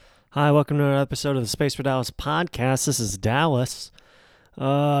Hi, welcome to another episode of the Space for Dallas podcast. This is Dallas.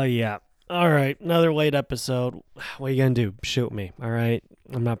 Yeah. All right, another late episode. What are you gonna do? Shoot me, all right?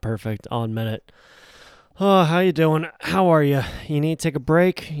 I'm not perfect. I'll admit it. Oh, how you doing? How are you? You need to take a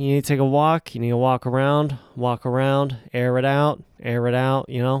break? You need to take a walk? You need to walk around, air it out,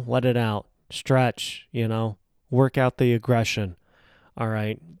 let it out. Stretch, work out the aggression, all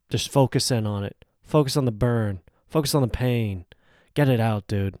right? Just focus in on it. Focus on the burn. Focus on the pain. Get it out,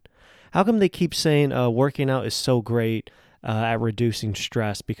 dude. How come they keep saying working out is so great at reducing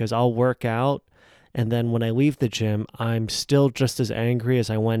stress? Because I'll work out, and then when I leave the gym, I'm still just as angry as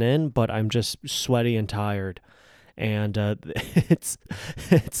I went in, but I'm just sweaty and tired. And it's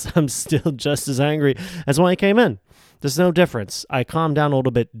I'm still just as angry as when I came in. There's no difference. I calm down a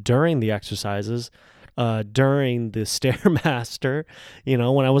little bit during the exercises, during the Stairmaster.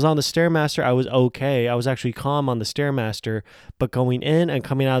 When I was on the Stairmaster, I was okay. I was actually calm on the Stairmaster, but going in and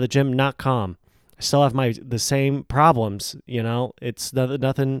coming out of the gym, not calm. I still have the same problems. It's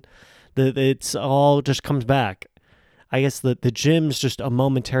nothing. It's all just comes back. I guess the gym's just a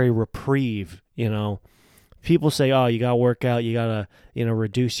momentary reprieve. People say, oh, you gotta work out, you gotta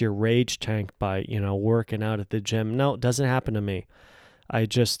reduce your rage tank by working out at the gym. No, it doesn't happen to me. I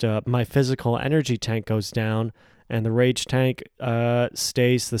just my physical energy tank goes down and the rage tank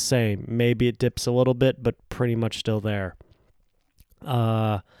stays the same. Maybe it dips a little bit, but pretty much still there.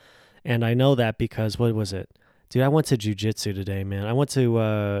 And I know that because what was it? Dude, I went to jiu-jitsu today, man. I went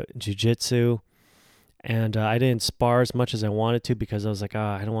to jiu-jitsu and I didn't spar as much as I wanted to because I was like,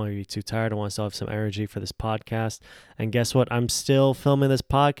 I don't want to be too tired. I want to still have some energy for this podcast. And guess what? I'm still filming this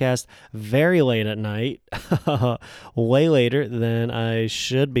podcast very late at night, way later than I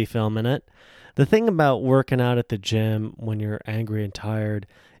should be filming it. The thing about working out at the gym when you're angry and tired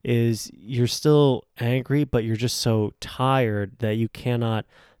is you're still angry, but you're just so tired that you cannot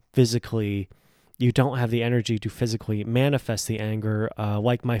physically you don't have the energy to physically manifest the anger,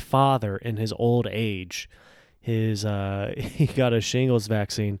 like my father in his old age. He got a shingles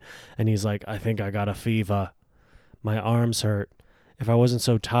vaccine, and he's like, I think I got a fever. My arms hurt. If I wasn't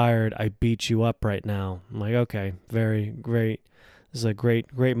so tired, I'd beat you up right now. I'm like, okay, very great. This is a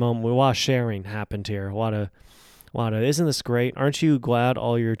great moment. A lot of sharing happened here. A lot of. Isn't this great? Aren't you glad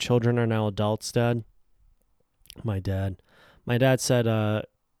all your children are now adults, Dad? My dad said,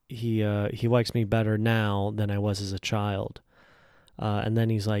 he likes me better now than I was as a child. And then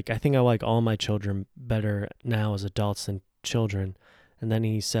he's like, I think I like all my children better now as adults than children. And then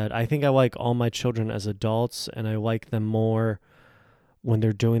he said, I think I like all my children as adults and I like them more when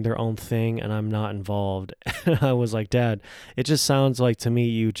they're doing their own thing and I'm not involved. And I was like, Dad, it just sounds like to me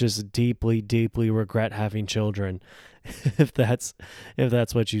you just deeply, deeply regret having children. if that's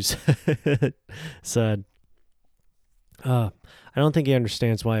what you said. I don't think he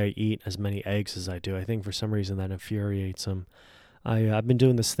understands why I eat as many eggs as I do. I think for some reason that infuriates him. I've been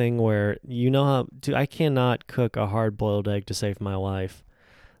doing this thing where, I cannot cook a hard-boiled egg to save my life.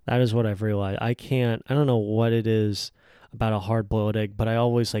 That is what I've realized. I don't know what it is about a hard-boiled egg, but I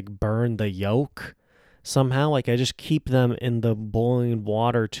always burn the yolk somehow. I just keep them in the boiling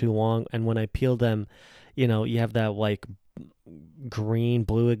water too long, and when I peel them, you have that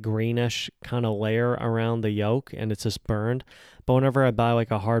greenish kind of layer around the yolk and it's just burned. But whenever I buy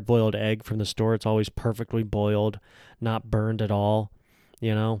a hard-boiled egg from the store, it's always perfectly boiled, not burned at all.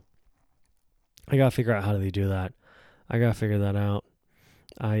 I gotta figure out how do they do that. I gotta figure that out.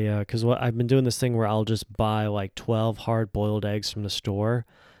 Because I've been doing this thing where I'll just buy 12 hard-boiled eggs from the store,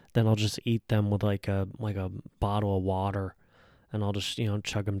 then I'll just eat them with a bottle of water. And I'll just,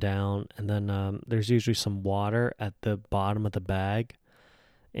 chug them down. And then there's usually some water at the bottom of the bag.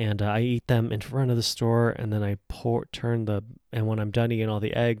 And I eat them in front of the store. And then I and when I'm done eating all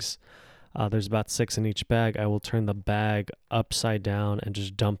the eggs, there's about 6 in each bag. I will turn the bag upside down and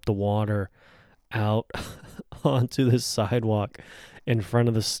just dump the water out onto the sidewalk in front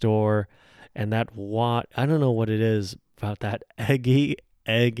of the store. And I don't know what it is about that eggy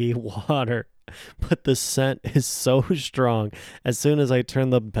water. But the scent is so strong. As soon as I turn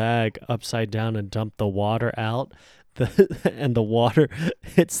the bag upside down and dump the water out, and the water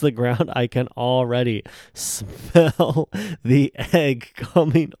hits the ground, I can already smell the egg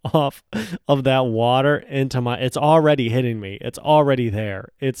coming off of that water into it's already hitting me. It's already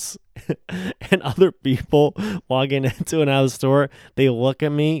there. And other people walking into and out of the store, they look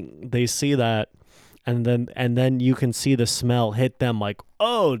at me, they see that, and then you can see the smell hit them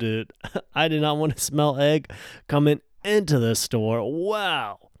oh, dude, I did not want to smell egg coming into the store.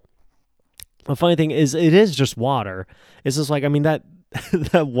 Wow. The funny thing is, it is just water. It's just that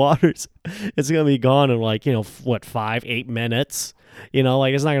that water's it's gonna be gone in like 5-8 minutes.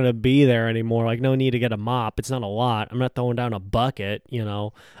 Like it's not gonna be there anymore. Like no need to get a mop. It's not a lot. I'm not throwing down a bucket,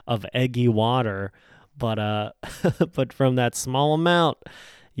 of eggy water, but but from that small amount,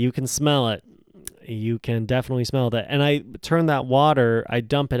 you can smell it. You can definitely smell that. And I turn that water, I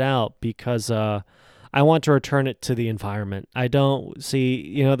dump it out because I want to return it to the environment. I don't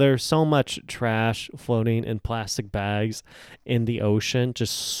see, there's so much trash floating in plastic bags in the ocean,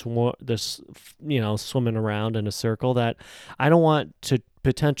 just swimming around in a circle, that I don't want to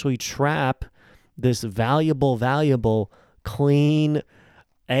potentially trap this valuable, clean,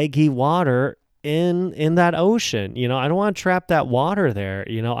 eggy water in that ocean. I don't want to trap that water there.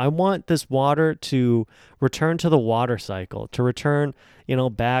 I want this water to return to the water cycle, to return,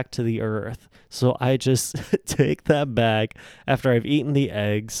 back to the earth. So I just take that bag after I've eaten the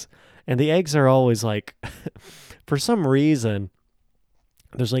eggs, and the eggs are always like, for some reason,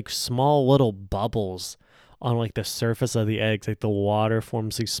 there's like small little bubbles on like the surface of the eggs. Like the water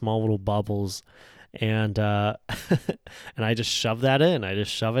forms these small little bubbles, and and I just shove that in. I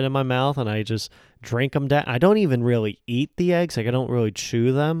just shove it in my mouth, and I just drink them down. I don't even really eat the eggs. Like I don't really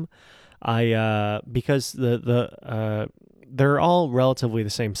chew them. Because they're all relatively the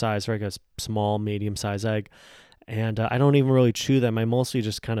same size, right? Like a small, medium-sized egg, and I don't even really chew them. I mostly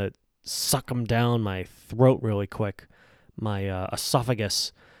just kind of suck them down my throat really quick, my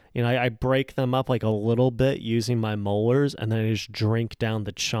esophagus. I break them up like a little bit using my molars, and then I just drink down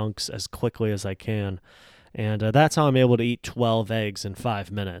the chunks as quickly as I can. And that's how I'm able to eat 12 eggs in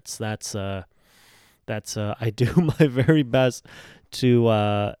 5 minutes. That's I do my very best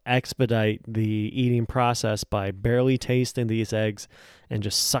to expedite the eating process by barely tasting these eggs and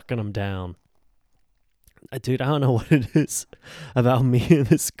just sucking them down. Dude, I don't know what it is about me and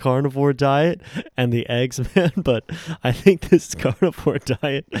this carnivore diet and the eggs, man, but I think this carnivore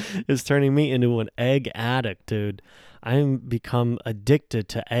diet is turning me into an egg addict, dude. I'm become addicted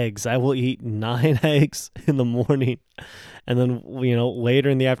to eggs. I will eat 9 eggs in the morning, and then, later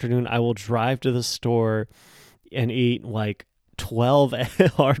in the afternoon, I will drive to the store and eat like 12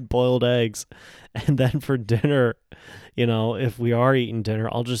 hard-boiled eggs. And then for dinner, if we are eating dinner,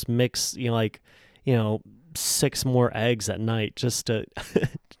 I'll just mix, 6 more eggs at night just to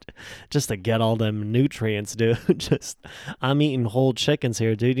just to get all them nutrients, dude. I'm eating whole chickens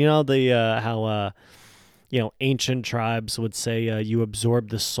here, dude. How ancient tribes would say you absorb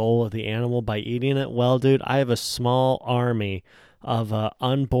the soul of the animal by eating it. Well, dude, I have a small army of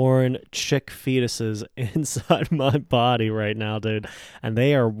unborn chick fetuses inside my body right now, dude, and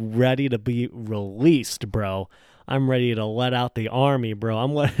they are ready to be released, bro. I'm ready to let out the army, bro.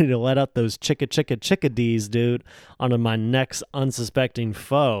 I'm ready to let out those chickadees, dude, onto my next unsuspecting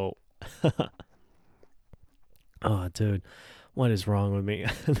foe. Oh, dude, what is wrong with me?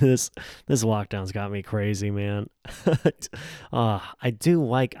 This lockdown's got me crazy, man.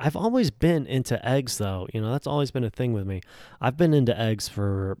 I've always been into eggs, though. That's always been a thing with me. I've been into eggs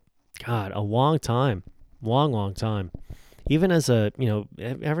for, God, a long time. Long time. Even as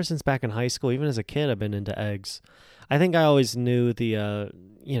ever since back in high school, even as a kid, I've been into eggs. I think I always knew the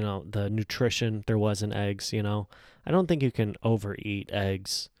nutrition there was in eggs, I don't think you can overeat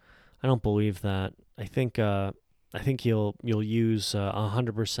eggs. I don't believe that. I think you'll use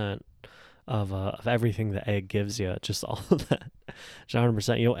 100% of everything the egg gives you, just all of that, just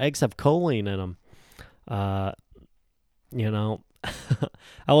 100%. Eggs have choline in them. I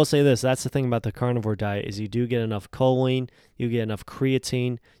will say this, that's the thing about the carnivore diet, is you do get enough choline, you get enough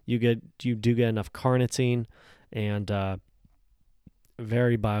creatine, you do get enough carnitine, and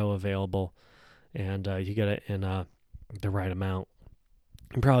very bioavailable, and you get it in the right amount.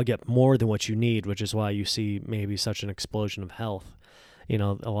 You probably get more than what you need, which is why you see maybe such an explosion of health. A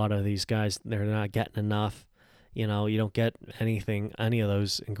lot of these guys, they're not getting enough. You don't get any of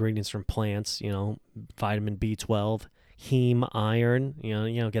those ingredients from plants, vitamin B12, heme, iron, you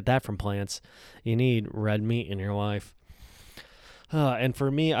don't get that from plants. You need red meat in your life. And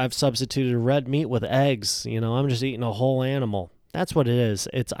for me, I've substituted red meat with eggs. I'm just eating a whole animal. That's what it is.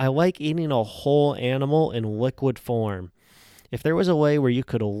 I like eating a whole animal in liquid form. If there was a way where you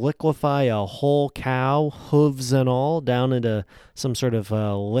could liquefy a whole cow, hooves and all, down into some sort of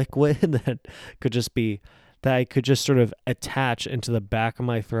liquid that I could just sort of attach into the back of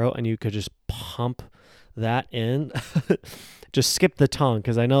my throat, and you could just pump that in. Just skip the tongue,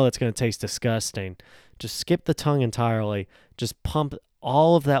 because I know that's going to taste disgusting. Just skip the tongue entirely. Just pump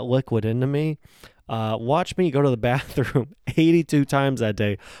all of that liquid into me. Watch me go to the bathroom 82 times that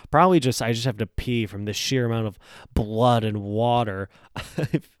day. Probably I just have to pee from the sheer amount of blood and water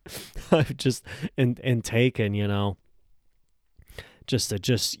I've just intaken,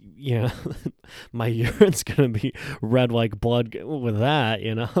 my urine's gonna be red like blood with that,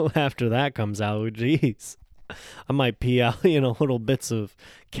 after that comes out. Jeez, I might pee out, little bits of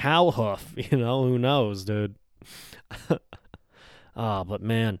cow hoof, who knows, dude. But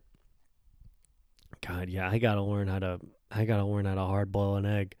man, God, yeah, I gotta learn how to hard boil an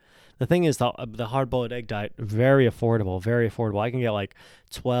egg. The thing is, the hard boiled egg diet, very affordable, very affordable. I can get like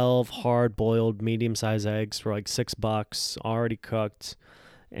 12 hard boiled medium sized eggs for like $6, already cooked,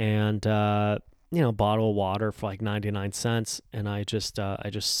 and bottle of water for like 99 cents. And I just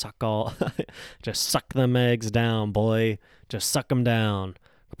just suck them eggs down, boy. Just suck them down.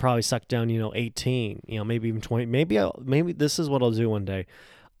 I'll probably suck down 18, maybe even 20. Maybe this is what I'll do one day.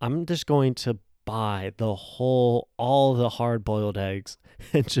 I'm just going to buy all the hard boiled eggs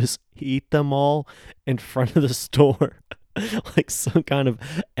and just eat them all in front of the store. Like some kind of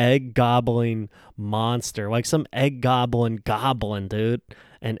egg gobbling monster, like some egg goblin, dude.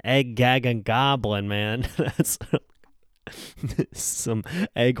 An egg gagging goblin, man. That's some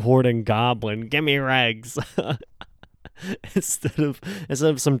egg hoarding goblin. Give me your eggs. Instead of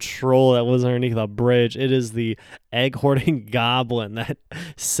some troll that was underneath a bridge, it is the egg hoarding goblin that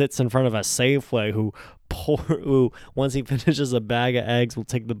sits in front of a Safeway who once he finishes a bag of eggs will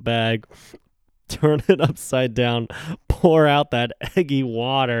take the bag, turn it upside down, pour out that eggy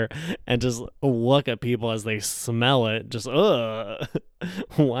water, and just look at people as they smell it. Just, ugh.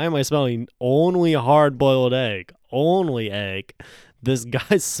 Why am I smelling only hard-boiled egg? Only egg. This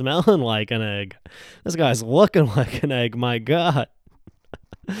guy's smelling like an egg. This guy's looking like an egg. My God.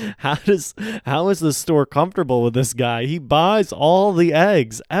 How is the store comfortable with this guy? He buys all the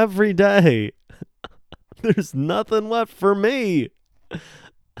eggs every day. There's nothing left for me.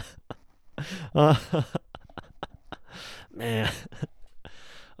 Man.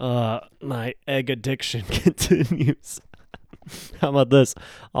 My egg addiction continues. How about this?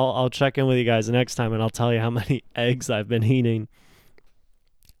 I'll check in with you guys next time and I'll tell you how many eggs I've been eating.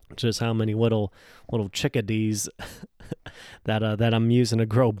 Just how many little chickadees that I'm using to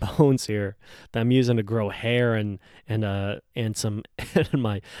grow bones here, that I'm using to grow hair and some in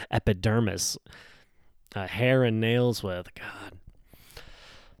my epidermis, hair and nails with. God.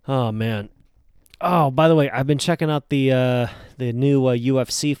 Oh man. Oh, by the way, I've been checking out the new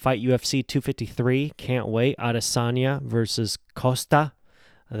UFC fight, UFC 253. Can't wait. Adesanya versus Costa.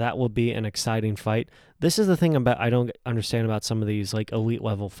 That will be an exciting fight. This is the thing I don't understand about some of these like elite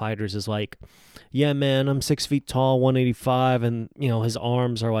level fighters is like, yeah, man, I'm 6 feet tall, 185, and his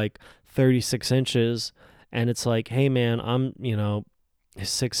arms are like 36 inches, and it's like, hey, man, I'm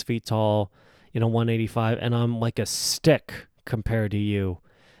 6 feet tall, 185, and I'm like a stick compared to you.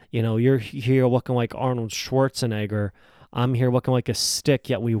 You're here looking like Arnold Schwarzenegger. I'm here looking like a stick,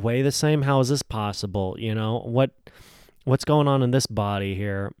 yet we weigh the same. How is this possible? What's going on in this body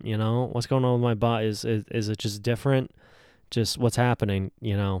here? What's going on with my body? Is it just different? Just what's happening?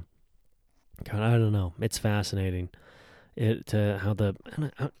 God, I don't know. It's fascinating. How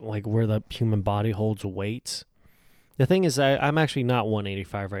where the human body holds weight. The thing is, I'm actually not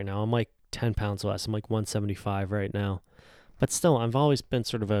 185 right now. I'm like 10 pounds less. I'm like 175 right now. But still, I've always been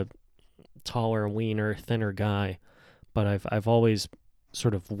sort of a taller, leaner, thinner guy. But I've always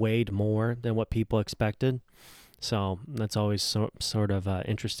sort of weighed more than what people expected. So that's always sort of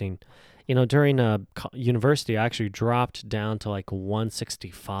interesting. During university, I actually dropped down to like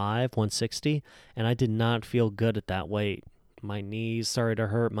 165, 160, and I did not feel good at that weight. My knees started to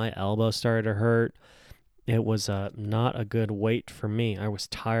hurt. My elbows started to hurt. It was not a good weight for me. I was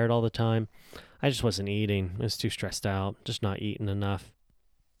tired all the time. I just wasn't eating. I was too stressed out, just not eating enough.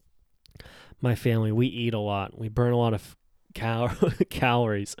 My family, we eat a lot. We burn a lot of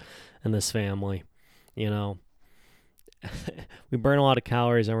calories in this family, We burn a lot of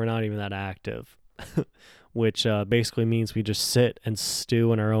calories and we're not even that active, which basically means we just sit and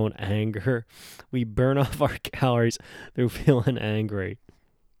stew in our own anger. We burn off our calories through feeling angry.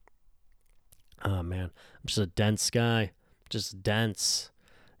 Oh, man. I'm just a dense guy. Just dense,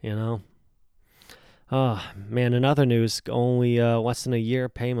 Oh, man, in other news, only less than a year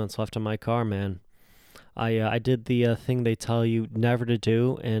payments left on my car, man. I did the thing they tell you never to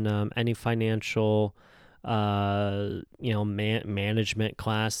do in any financial management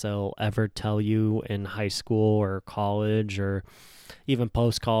class they'll ever tell you in high school or college or even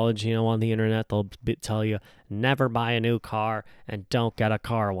post-college, on the internet. They'll tell you never buy a new car and don't get a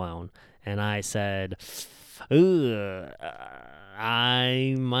car loan. And I said,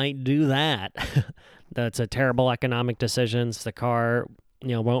 I might do that. That's a terrible economic decision. The car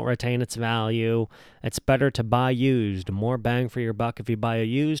won't retain its value. It's better to buy used. More bang for your buck if you buy a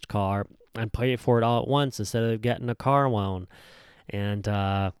used car and pay for it all at once instead of getting a car loan. And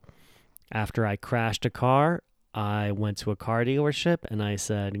after I crashed a car, I went to a car dealership and I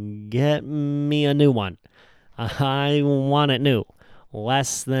said, "Get me a new one. I want it new.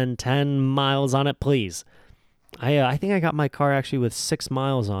 Less than 10 miles on it, please." I think I got my car actually with 6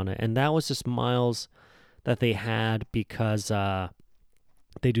 miles on it, and that was just miles that they had because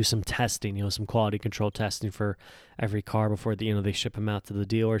they do some testing, some quality control testing for every car before they ship them out to the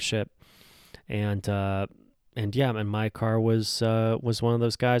dealership. And yeah, and my car was one of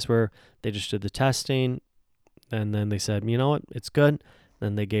those guys where they just did the testing, and then they said, "You know what, it's good."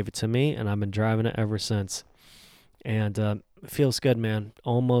 Then they gave it to me, and I've been driving it ever since. And it feels good, man.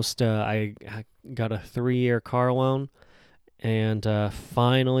 Almost, I got a 3-year car loan, and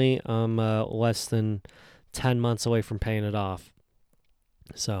finally, I'm less than 10 months away from paying it off.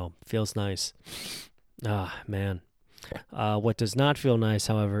 So, feels nice. Man. What does not feel nice,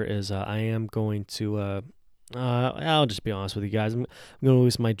 however, is I am going to, I'll just be honest with you guys. I'm going to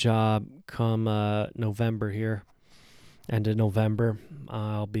lose my job come November here. End of November.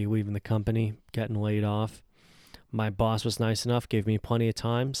 I'll be leaving the company, getting laid off. My boss was nice enough, gave me plenty of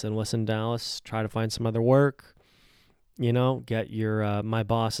time, said, "Listen, Dallas, try to find some other work. Get your, my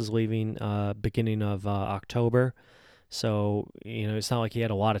boss is leaving beginning of October. So, it's not like he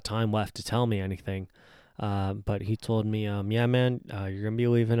had a lot of time left to tell me anything. But he told me, "Yeah, man, you're going to be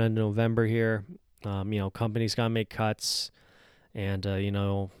leaving in November here. Company's got to make cuts. And,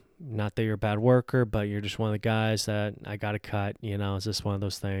 not that you're a bad worker, but you're just one of the guys that I got to cut. It's just one of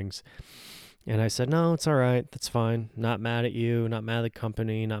those things." And I said, "No, it's all right. That's fine. Not mad at you, not mad at the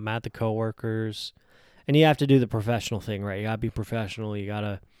company, not mad at the coworkers." And you have to do the professional thing, right? You got to be professional. You got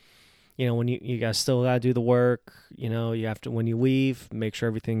to, when you got still got to do the work, you have to, when you leave, make sure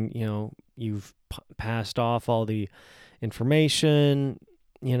everything, you've passed off all the information,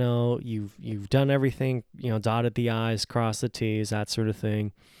 you've done everything, dotted the I's, crossed the T's, that sort of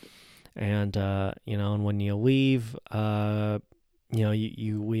thing. And, and when you leave,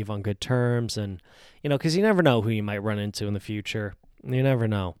 you leave on good terms, and, because you never know who you might run into in the future. You never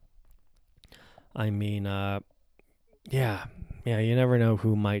know. I mean, yeah, you never know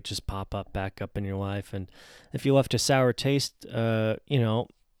who might just pop up back up in your life. And if you left a sour taste,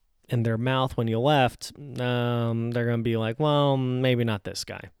 in their mouth when you left, they're going to be like, "Well, maybe not this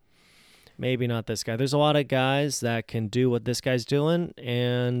guy. Maybe not this guy." There's a lot of guys that can do what this guy's doing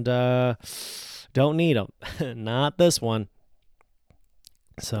and don't need them. Not this one.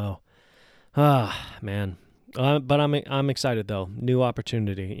 So, man. But I'm excited though. New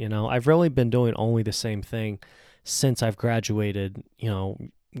opportunity. I've really been doing only the same thing since I've graduated.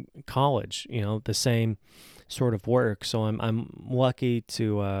 College. The same sort of work. So I'm lucky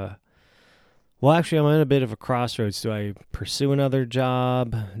to. Well, actually, I'm in a bit of a crossroads. Do I pursue another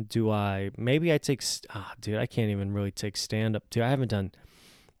job? Maybe I take. Dude, I can't even really take stand up. Dude, I haven't done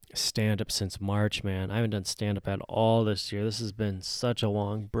stand-up since March, man. I haven't done stand-up at all this year. This has been such a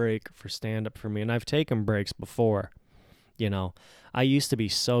long break for stand-up for me, and I've taken breaks before. I used to be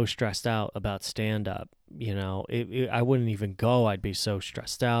so stressed out about stand-up. I wouldn't even go. I'd be so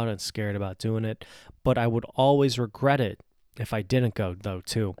stressed out and scared about doing it, but I would always regret it if I didn't go, though,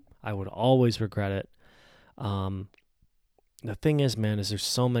 too. I would always regret it. The thing is, man, is there's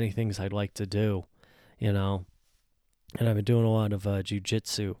so many things I'd like to do, and I've been doing a lot of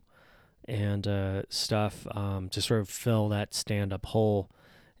jiu-jitsu and stuff to sort of fill that stand-up hole.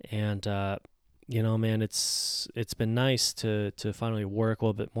 And, man, it's been nice to finally work a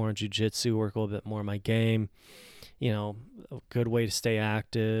little bit more on jiu-jitsu, work a little bit more on my game. A good way to stay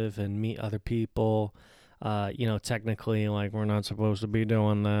active and meet other people. Technically, like, we're not supposed to be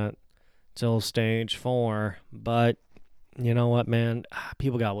doing that till stage 4. But you know what, man?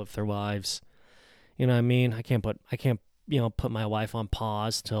 People gotta live their lives. You know what I mean? I can't put my life on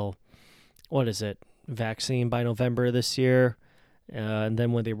pause till, what is it, vaccine by November this year. And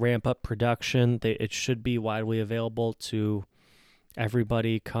then when they ramp up production, it should be widely available to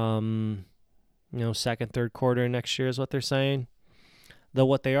everybody come, second, third quarter next year is what they're saying. Though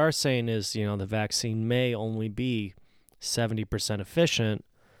what they are saying is, the vaccine may only be 70% efficient,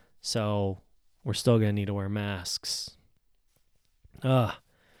 so we're still going to need to wear masks. Oh,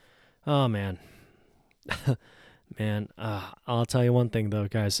 man. Man, I'll tell you one thing though,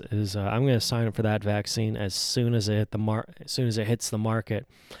 guys, is I'm going to sign up for that vaccine as soon as it hits the market.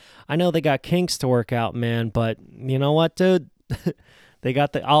 I know they got kinks to work out, man, but you know what, dude? They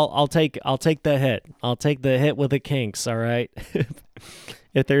got I'll take the hit. I'll take the hit with the kinks, all right?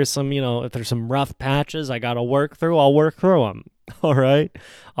 If there's some rough patches I got to work through, I'll work through them. All right?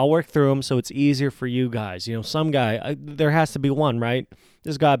 I'll work through them so it's easier for you guys. Some guy, there has to be one, right?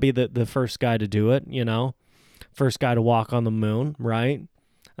 There's got to be the first guy to do it, First guy to walk on the moon, right?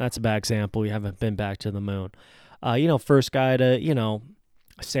 That's a bad example. You haven't been back to the moon. First guy to,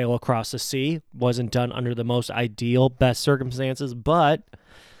 sail across the sea. Wasn't done under the most ideal, best circumstances, but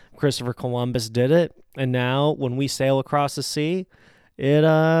Christopher Columbus did it. And now when we sail across the sea, it,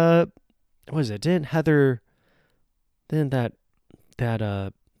 what is it? Didn't that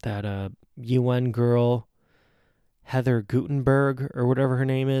UN girl, Heather Gutenberg, or whatever her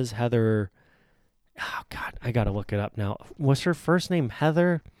name is, oh God, I gotta look it up now. Was her first name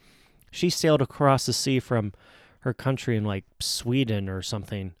Heather? She sailed across the sea from her country in like Sweden or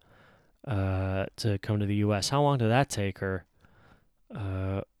something to come to the U.S. How long did that take her?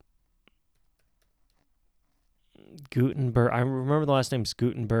 Gutenberg. I remember the last name's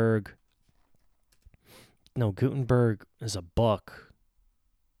Gutenberg. No, Gutenberg is a book.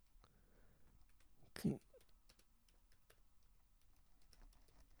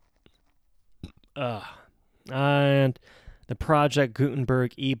 And the Project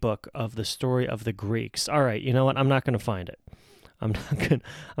Gutenberg ebook of the story of the Greeks. All right, you know what? I'm not going to find it. I'm not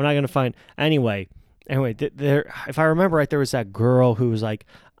going to find. Anyway, there. If I remember right, there was that girl who was like,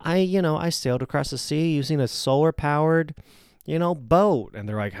 I sailed across the sea using a solar powered, boat. And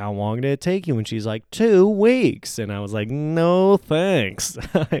they're like, how long did it take you? And she's like, 2 weeks. And I was like, no, thanks.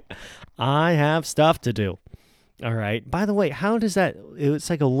 I have stuff to do. All right. By the way, how does that?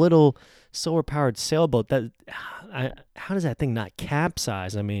 It's like a little solar powered sailboat. How does that thing not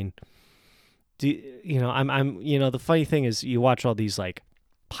capsize? I mean, the funny thing is, you watch all these like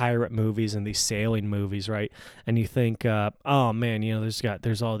pirate movies and these sailing movies, right? And you think, oh man,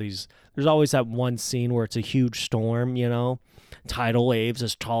 there's always that one scene where it's a huge storm, tidal waves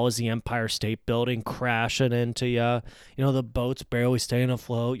as tall as the Empire State Building crashing into you. The boat's barely staying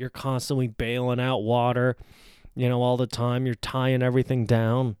afloat. You're constantly bailing out water. All the time. You're tying everything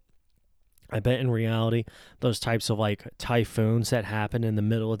down. I bet in reality, those types of like typhoons that happen in the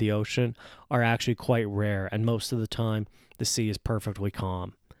middle of the ocean are actually quite rare. And most of the time, the sea is perfectly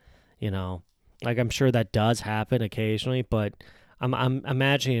calm. Like I'm sure that does happen occasionally, but I'm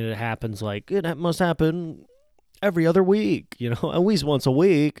imagining it happens like it must happen every other week, at least once a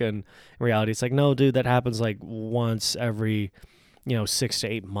week. And in reality, it's like, no, dude, that happens like once every 6 to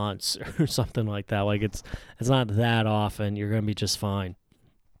 8 months or something like that. Like it's not that often. You're going to be just fine.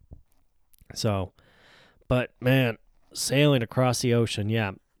 So, but man, sailing across the ocean.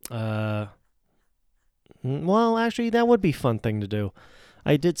 Yeah. Well, actually that would be a fun thing to do.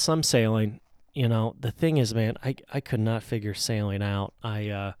 I did some sailing, the thing is, man, I could not figure sailing out.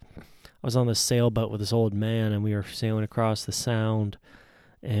 I was on this sailboat with this old man and we were sailing across the Sound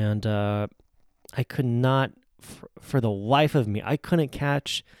and, I could not, for the life of me, I couldn't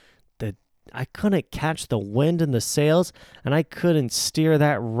catch the wind in the sails, and I couldn't steer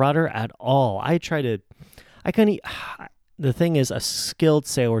that rudder at all. The thing is, a skilled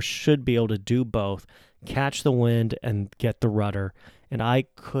sailor should be able to do both, catch the wind and get the rudder, and I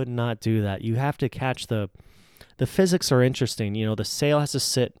could not do that. You have to catch the physics are interesting. The sail has to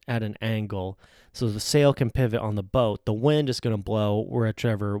sit at an angle, so the sail can pivot on the boat. The wind is going to blow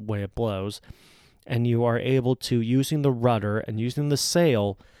whichever way it blows, and you are able to, using the rudder and using the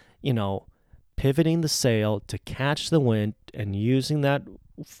sail, pivoting the sail to catch the wind and using that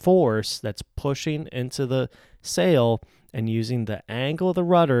force that's pushing into the sail and using the angle of the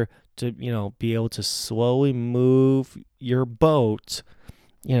rudder to, be able to slowly move your boat,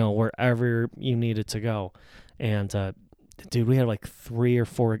 wherever you need it to go. And, dude, we had like 3 or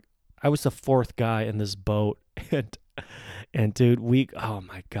 4, I was the 4th guy in this boat. And dude, oh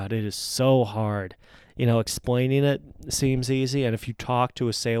my God, it is so hard. Explaining it seems easy. And if you talk to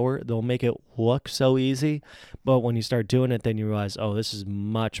a sailor, they'll make it look so easy. But when you start doing it, then you realize, oh, this is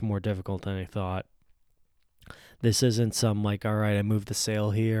much more difficult than I thought. This isn't some like, all right, I move the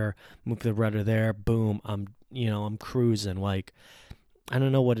sail here, move the rudder there, boom, I'm cruising. Like, I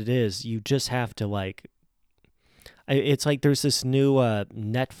don't know what it is. You just have to it's like there's this new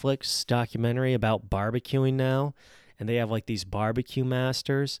Netflix documentary about barbecuing now. And they have like these barbecue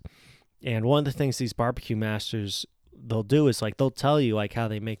masters. And one of the things these barbecue masters, they'll do is like, they'll tell you like how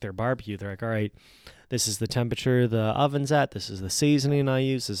they make their barbecue. They're like, all right, this is the temperature the oven's at. This is the seasoning I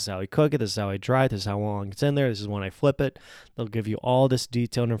use. This is how I cook it. This is how I dry it. This is how long it's in there. This is when I flip it. They'll give you all this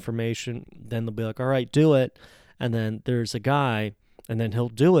detailed information. Then they'll be like, all right, do it. And then there's a guy, and then he'll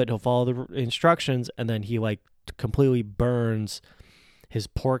do it. He'll follow the instructions. And then he like completely burns his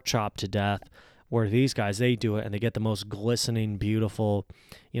pork chop to death. Where these guys, they do it and they get the most glistening, beautiful,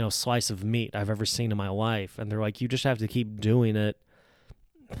 slice of meat I've ever seen in my life. And they're like, you just have to keep doing it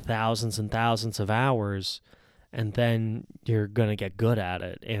thousands and thousands of hours, and then you're going to get good at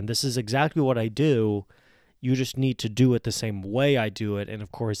it. And this is exactly what I do, You just need to do it the same way I do it. And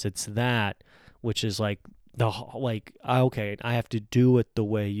of course, it's that, which is like okay, I have to do it the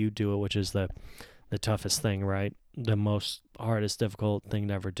way you do it, which is the toughest thing, right? The most hardest, difficult thing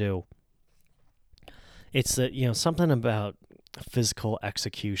to ever do. It's that, something about physical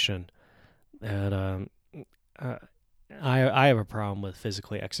execution that I have a problem with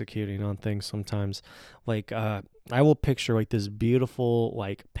physically executing on things sometimes. Like I will picture like this beautiful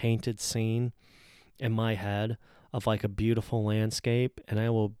like painted scene in my head of like a beautiful landscape, and I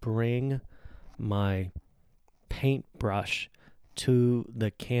will bring my paintbrush to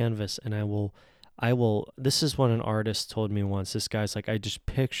the canvas, and I will this is what an artist told me once. This guy's like, I just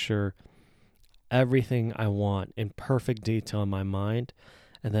picture everything I want in perfect detail in my mind,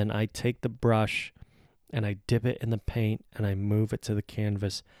 and then I take the brush and I dip it in the paint and I move it to the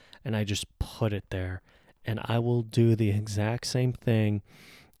canvas and I just put it there, and I will do the exact same thing.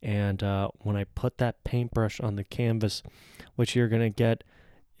 And when I put that paintbrush on the canvas, what you're going to get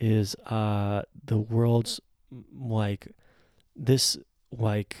is the world's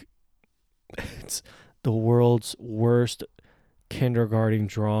it's the world's worst kindergarten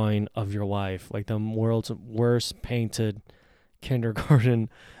drawing of your life. Like the world's worst painted kindergarten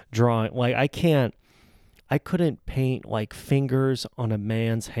drawing. Like I couldn't paint like fingers on a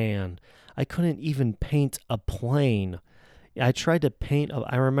man's hand. I couldn't even paint a plane. I tried to paint.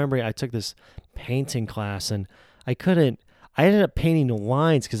 I remember I took this painting class and I ended up painting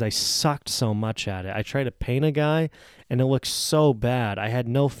lines because I sucked so much at it. I tried to paint a guy and it looked so bad. I had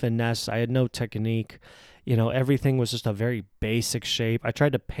no finesse. I had no technique. Everything was just a very basic shape. I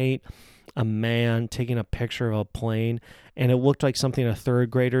tried to paint a man taking a picture of a plane, and it looked like something a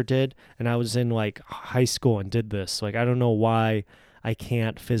third grader did. And I was in like high school and did this. Like, I don't know why I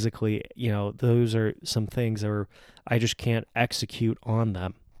can't physically, those are some things that I just can't execute on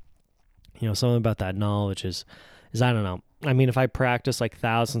them. Something about that knowledge is I don't know. I mean, if I practice like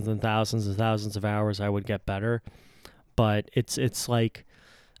thousands and thousands and thousands of hours, I would get better. But it's like,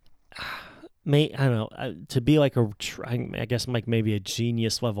 I don't know, to be like I guess like maybe a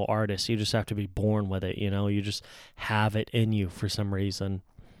genius level artist, you just have to be born with it. You just have it in you for some reason.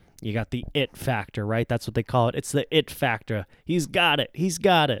 You got the it factor, right? That's what they call it. It's the it factor. He's got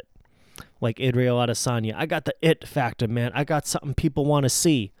it. Like Adriel Adesanya, I got the it factor, man. I got something people want to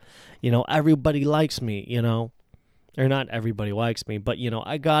see. Everybody likes me, or not everybody likes me, but,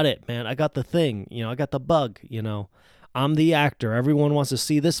 I got it, man. I got the thing, I got the bug, I'm the actor. Everyone wants to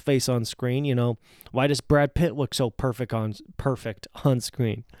see this face on screen, Why does Brad Pitt look so perfect on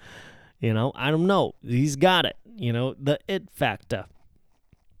screen? I don't know. He's got it, the it factor.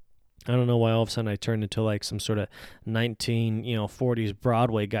 I don't know why all of a sudden I turned into like some sort of 40s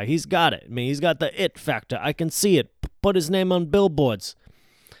Broadway guy. He's got it. I mean, he's got the it factor. I can see it. Put his name on billboards.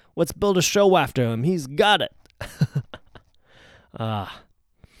 Let's build a show after him. He's got it.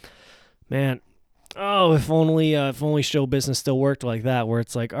 Man. Oh, if only show business still worked like that, where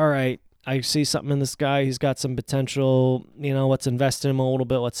it's like, all right, I see something in this guy. He's got some potential. Let's invest in him a little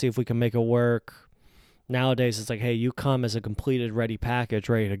bit. Let's see if we can make it work. Nowadays, it's like, hey, you come as a completed, ready package,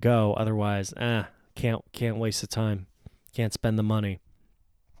 ready to go. Otherwise, can't waste the time. Can't spend the money.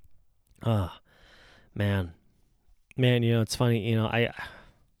 Man, it's funny.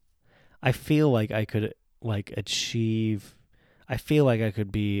 I feel like I could achieve. I feel like I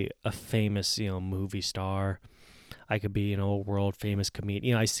could be a famous, movie star. I could be, a world famous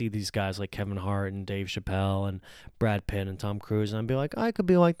comedian. I see these guys like Kevin Hart and Dave Chappelle and Brad Pitt and Tom Cruise, and I'd be like, I could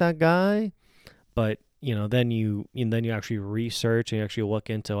be like that guy. But then you actually research and you actually look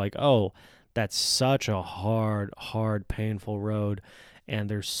into like, oh, that's such a hard, painful road. And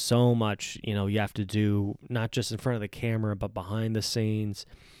there's so much, you have to do, not just in front of the camera, but behind the scenes.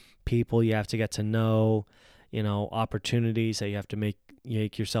 People you have to get to know, opportunities that you have to make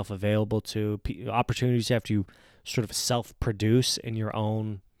yourself available to, opportunities you have to sort of self-produce in your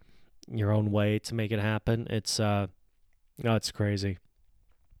own way to make it happen. It's crazy.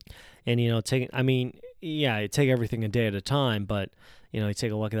 And you take everything a day at a time, but you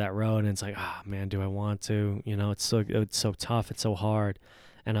take a look at that road and it's like, man, do I want to? It's so tough, it's so hard.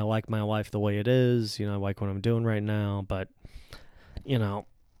 And I like my life the way it is. I like what I'm doing right now, but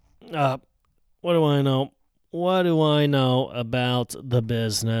what do I know? What do I know about the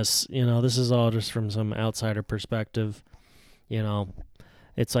business? This is all just from some outsider perspective.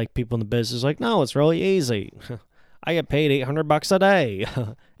 It's like people in the business like, no, it's really easy. I get paid $800 a day.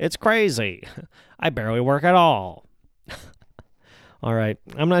 It's crazy. I barely work at all. All right.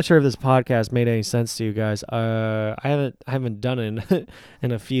 I'm not sure if this podcast made any sense to you guys. I haven't done it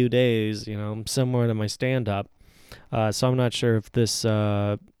in a few days. I'm similar to my stand-up. So I'm not sure if this,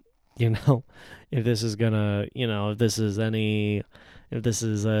 if this is gonna, if this is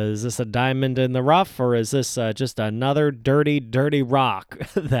is this a diamond in the rough, or is this just another dirty rock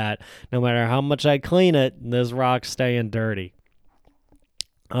that no matter how much I clean it, this rock's staying dirty.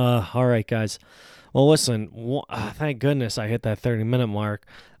 All right, guys. Well, listen, thank goodness I hit that 30-minute mark.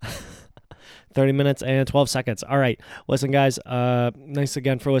 30 minutes and 12 seconds. All right. Listen, guys, thanks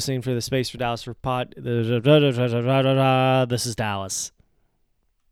again for listening for the Space for Dallas Pod. This is Dallas.